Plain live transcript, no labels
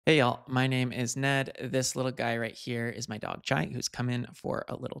Hey y'all, my name is Ned. This little guy right here is my dog Jai, who's come in for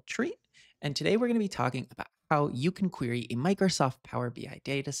a little treat. And today we're going to be talking about how you can query a Microsoft Power BI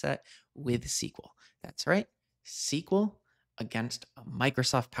dataset with SQL. That's right, SQL against a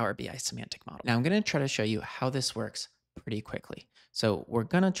Microsoft Power BI semantic model. Now I'm going to try to show you how this works pretty quickly. So we're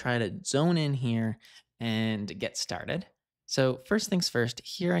going to try to zone in here and get started. So first things first,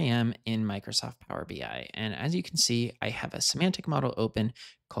 here I am in Microsoft Power BI. And as you can see, I have a semantic model open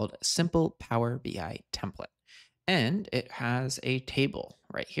called Simple Power BI Template. And it has a table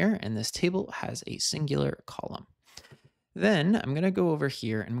right here. And this table has a singular column. Then I'm going to go over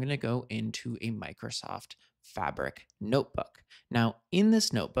here and I'm going to go into a Microsoft Fabric notebook. Now, in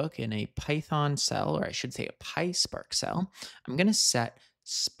this notebook, in a Python cell, or I should say a PySpark cell, I'm going to set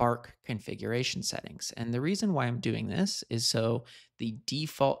Spark configuration settings. And the reason why I'm doing this is so the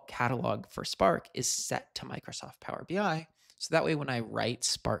default catalog for Spark is set to Microsoft Power BI. So that way, when I write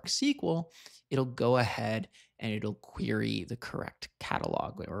Spark SQL, it'll go ahead and it'll query the correct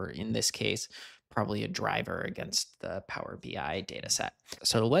catalog, or in this case, probably a driver against the Power BI dataset.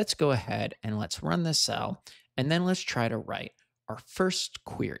 So let's go ahead and let's run this cell, and then let's try to write our first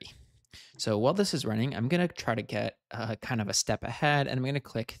query. So while this is running, I'm going to try to get kind of a step ahead, and I'm going to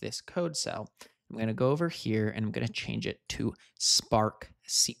click this code cell. I'm going to go over here and I'm going to change it to Spark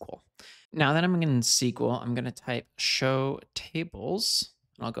SQL. Now that I'm in SQL, I'm going to type show tables,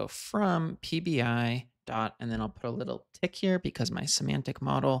 and I'll go from PBI dot, and then I'll put a little tick here because my semantic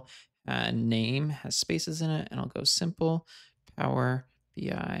model name has spaces in it, and I'll go simple Power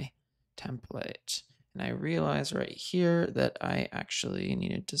BI template. And I realize right here that I actually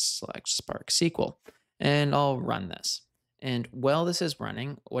needed to select Spark SQL, and I'll run this. And while this is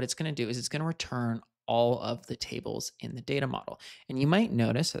running, what it's going to do is it's going to return all of the tables in the data model. And you might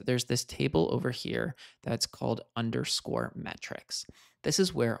notice that there's this table over here that's called underscore metrics. This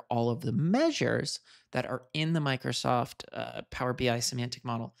is where all of the measures that are in the Microsoft Power BI semantic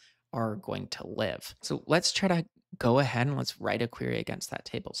model are going to live. So let's try to go ahead and let's write a query against that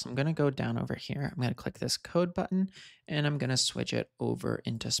table. So I'm going to go down over here. I'm going to click this code button and I'm going to switch it over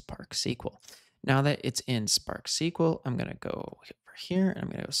into Spark SQL. Now that it's in Spark SQL, I'm going to go over here and I'm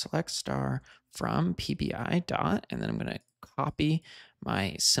going to go select star from PBI dot, and then I'm going to copy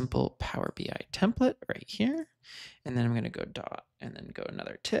my simple Power BI template right here. And then I'm going to go dot and then go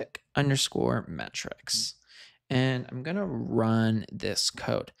another tick underscore metrics. And I'm going to run this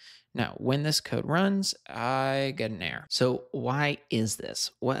code. Now, when this code runs, I get an error. So why is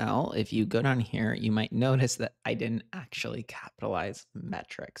this? Well, if you go down here, you might notice that I didn't actually capitalize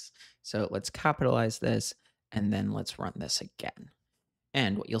metrics. So let's capitalize this and then let's run this again.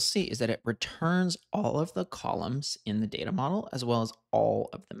 And what you'll see is that it returns all of the columns in the data model as well as all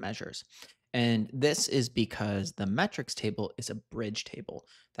of the measures. And this is because the metrics table is a bridge table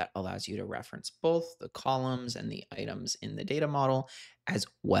that allows you to reference both the columns and the items in the data model, as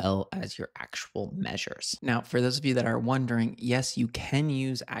well as your actual measures. Now, for those of you that are wondering, yes, you can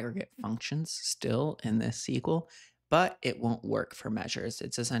use aggregate functions still in this SQL, but it won't work for measures.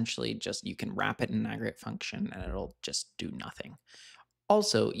 It's essentially just you can wrap it in an aggregate function and it'll just do nothing.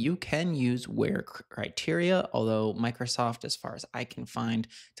 Also, you can use where criteria, although Microsoft, as far as I can find,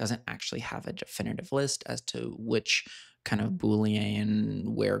 doesn't actually have a definitive list as to which kind of Boolean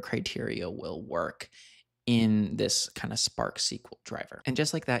where criteria will work in this kind of Spark SQL driver. And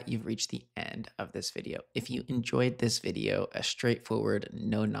just like that, you've reached the end of this video. If you enjoyed this video, a straightforward,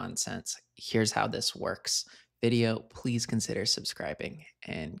 no nonsense, here's how this works video, please consider subscribing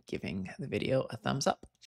and giving the video a thumbs up.